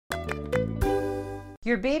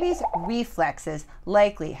Your baby's reflexes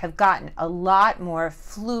likely have gotten a lot more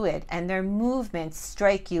fluid, and their movements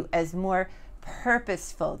strike you as more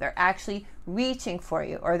purposeful. They're actually reaching for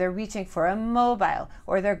you, or they're reaching for a mobile,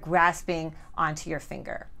 or they're grasping onto your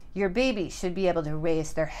finger. Your baby should be able to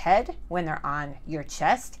raise their head when they're on your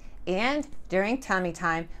chest and during tummy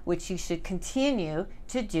time, which you should continue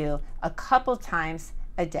to do a couple times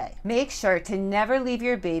a day. Make sure to never leave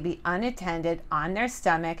your baby unattended on their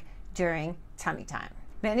stomach during tummy time.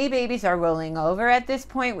 Many babies are rolling over at this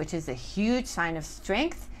point, which is a huge sign of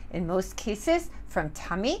strength, in most cases from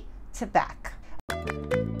tummy to back.